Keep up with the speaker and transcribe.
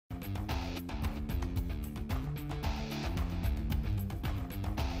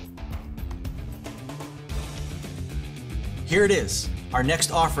Here it is, our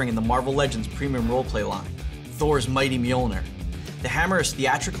next offering in the Marvel Legends premium roleplay line, Thor's mighty Mjolnir. The hammer is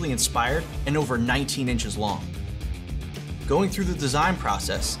theatrically inspired and over 19 inches long. Going through the design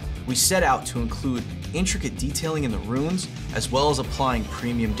process, we set out to include intricate detailing in the runes as well as applying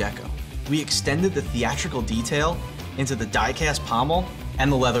premium deco. We extended the theatrical detail into the die-cast pommel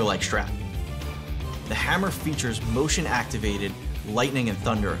and the leather-like strap. The hammer features motion-activated lightning and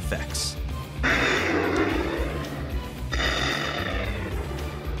thunder effects.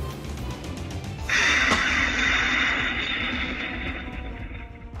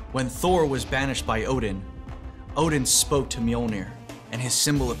 When Thor was banished by Odin, Odin spoke to Mjolnir, and his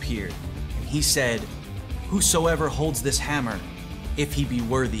symbol appeared, and he said, "Whosoever holds this hammer, if he be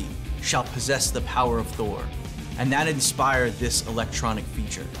worthy, shall possess the power of Thor." And that inspired this electronic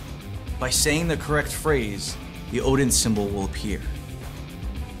feature. By saying the correct phrase, the Odin symbol will appear.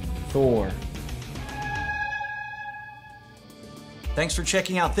 Thor. Thanks for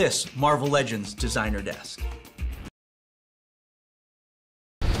checking out this Marvel Legends designer desk.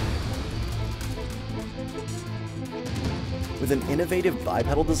 With an innovative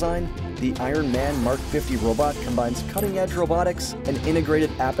bipedal design, the Iron Man Mark 50 robot combines cutting-edge robotics and integrated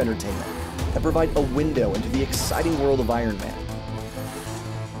app entertainment that provide a window into the exciting world of Iron Man.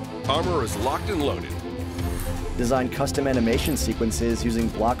 Armor is locked and loaded. Design custom animation sequences using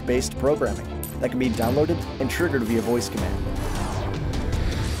block-based programming that can be downloaded and triggered via voice command.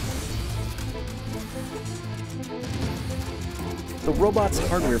 The robot's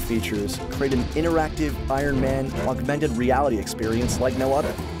hardware features create an interactive Iron Man augmented reality experience like no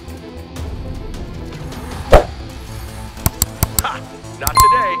other. Ha! Not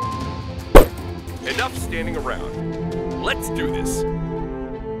today. Enough standing around. Let's do this.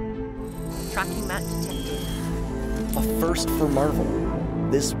 Tracking mat detected. A first for Marvel.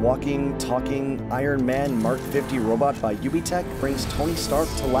 This walking, talking Iron Man Mark 50 robot by Ubitech brings Tony Stark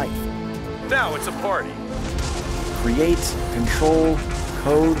to life. Now it's a party. Create, control,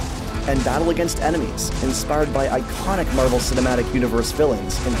 code, and battle against enemies inspired by iconic Marvel Cinematic Universe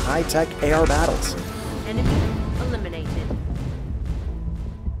villains in high-tech AR battles. Enemy eliminated.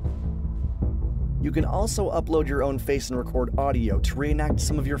 You can also upload your own face and record audio to reenact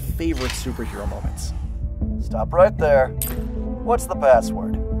some of your favorite superhero moments. Stop right there. What's the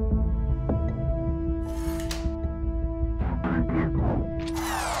password?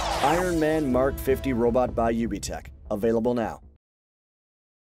 Iron Man Mark 50 robot by Ubitech. Available now.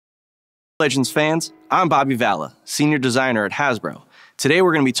 Legends fans, I'm Bobby Valla, Senior Designer at Hasbro. Today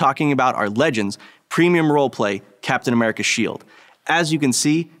we're going to be talking about our Legends premium roleplay, Captain America's Shield. As you can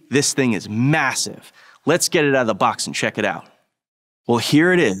see, this thing is massive. Let's get it out of the box and check it out. Well,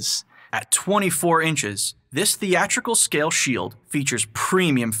 here it is. At 24 inches, this theatrical scale shield features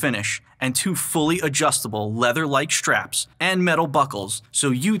premium finish and two fully adjustable leather-like straps and metal buckles, so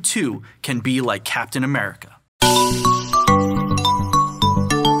you too can be like Captain America.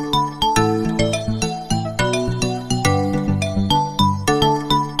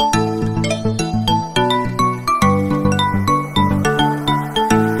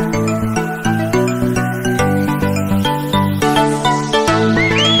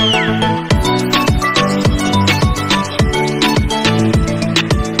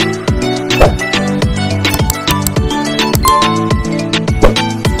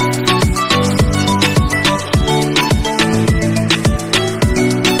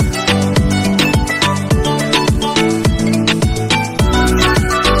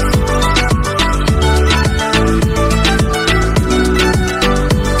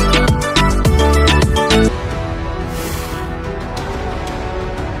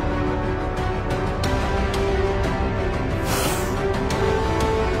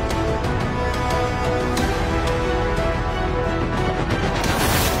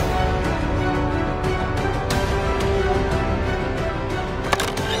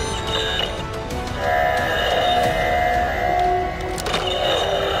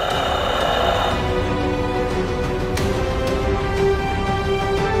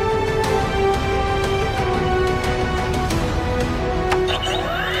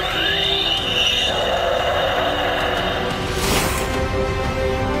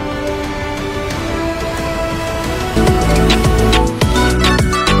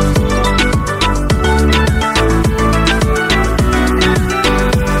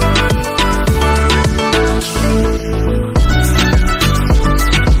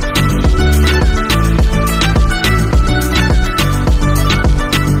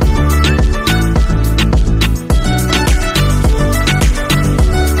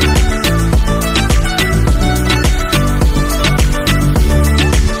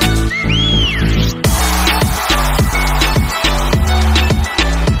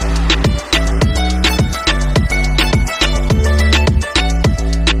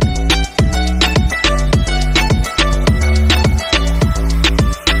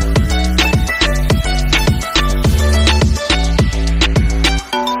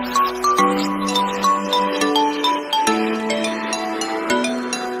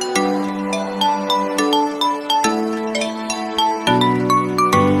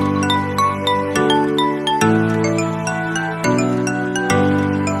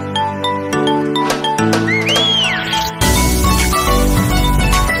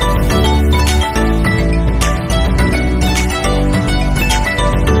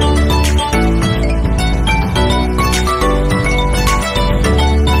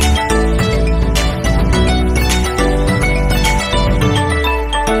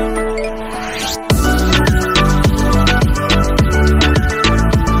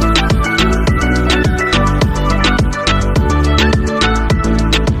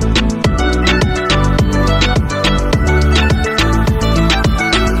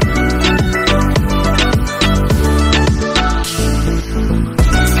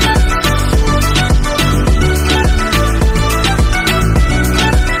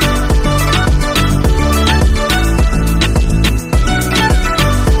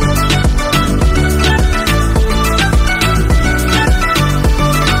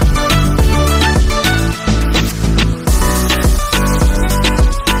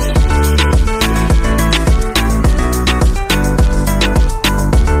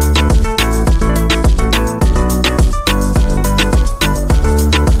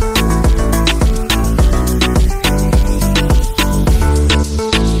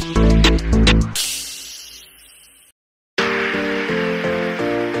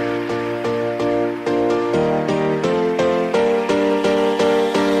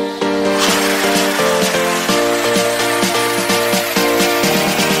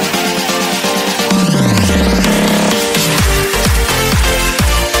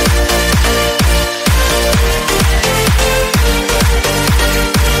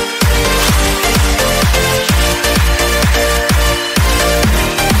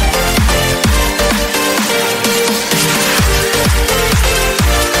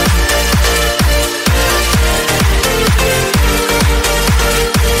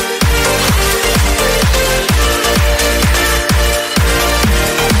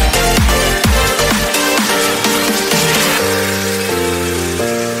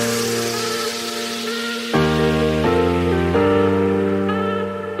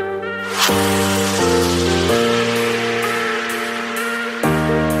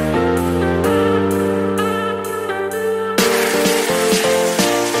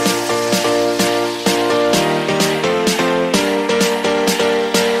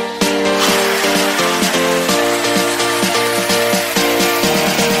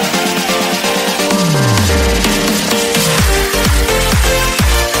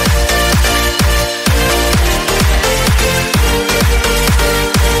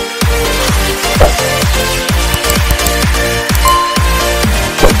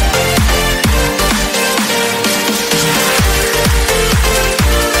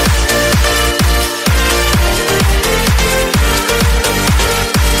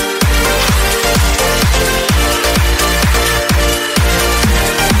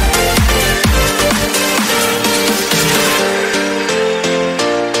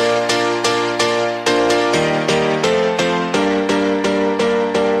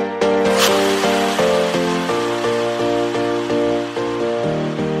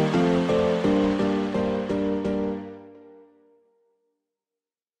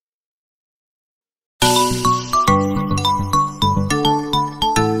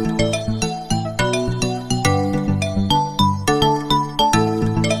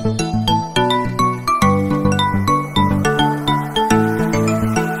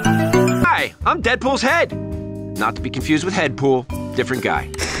 I'm Deadpool's head. Not to be confused with Headpool, different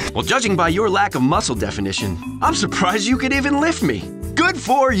guy. Well, judging by your lack of muscle definition, I'm surprised you could even lift me. Good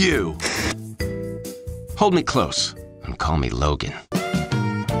for you. Hold me close and call me Logan.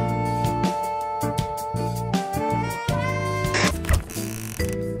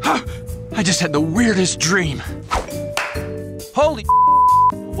 I just had the weirdest dream. Holy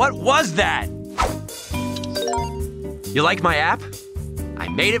what was that? You like my app? I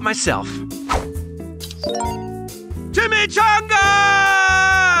made it myself. Chimichanga!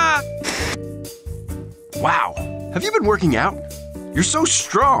 Wow, have you been working out? You're so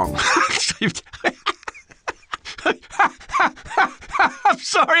strong. I'm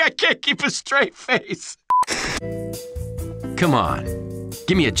sorry, I can't keep a straight face. Come on,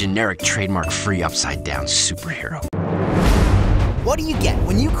 give me a generic trademark-free upside-down superhero. What do you get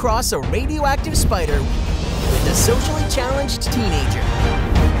when you cross a radioactive spider with a socially challenged teenager?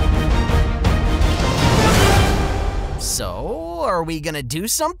 So, are we gonna do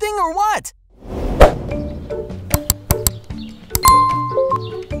something or what?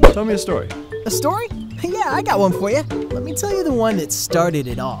 Tell me a story. A story? Yeah, I got one for you. Let me tell you the one that started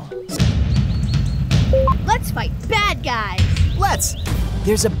it all. Let's fight bad guys. Let's!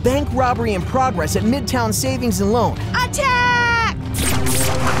 There's a bank robbery in progress at Midtown Savings and Loan. Attack!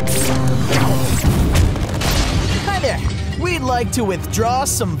 Hi there. We'd like to withdraw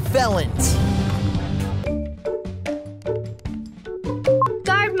some felons.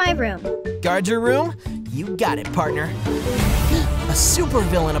 Guard my room. Guard your room? You got it, partner. A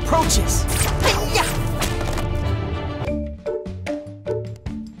supervillain approaches. Hi-ya!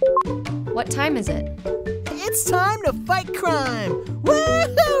 What time is it? It's time to fight crime!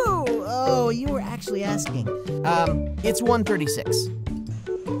 Woohoo! Oh, you were actually asking. It's 1:36.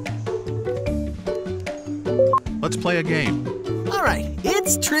 Let's play a game. All right,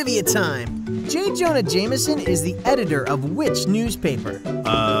 it's trivia time. J. Jonah Jameson is the editor of which newspaper?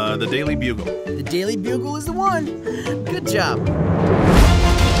 The Daily Bugle. The Daily Bugle is the one. Good job.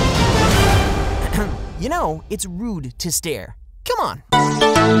 You know, it's rude to stare. Come on.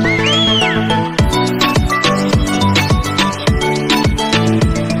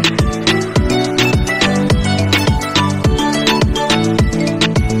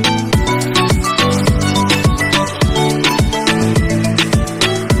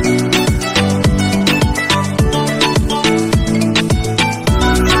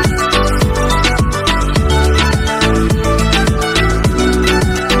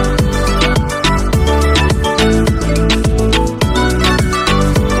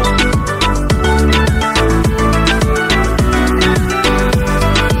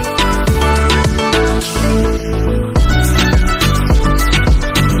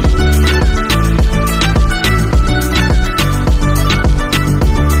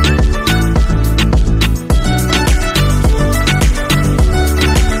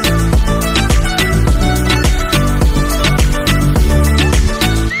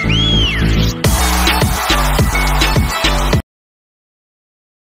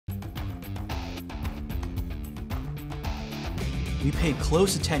 We paid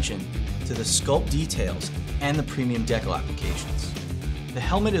close attention to the sculpt details and the premium decal applications. The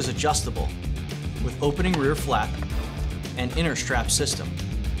helmet is adjustable with opening rear flap and inner strap system.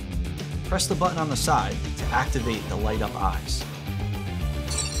 Press the button on the side to activate the light up eyes.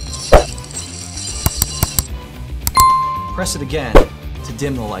 Press it again to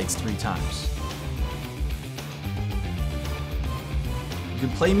dim the lights 3 times. You can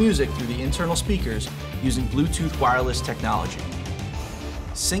play music through the internal speakers using Bluetooth wireless technology.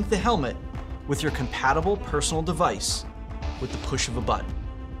 Sync the helmet with your compatible personal device with the push of a button.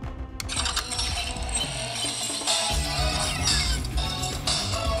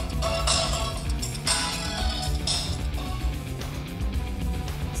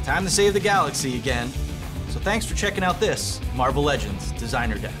 It's time to save the galaxy again. So thanks for checking out this Marvel Legends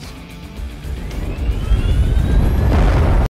Designer Desk.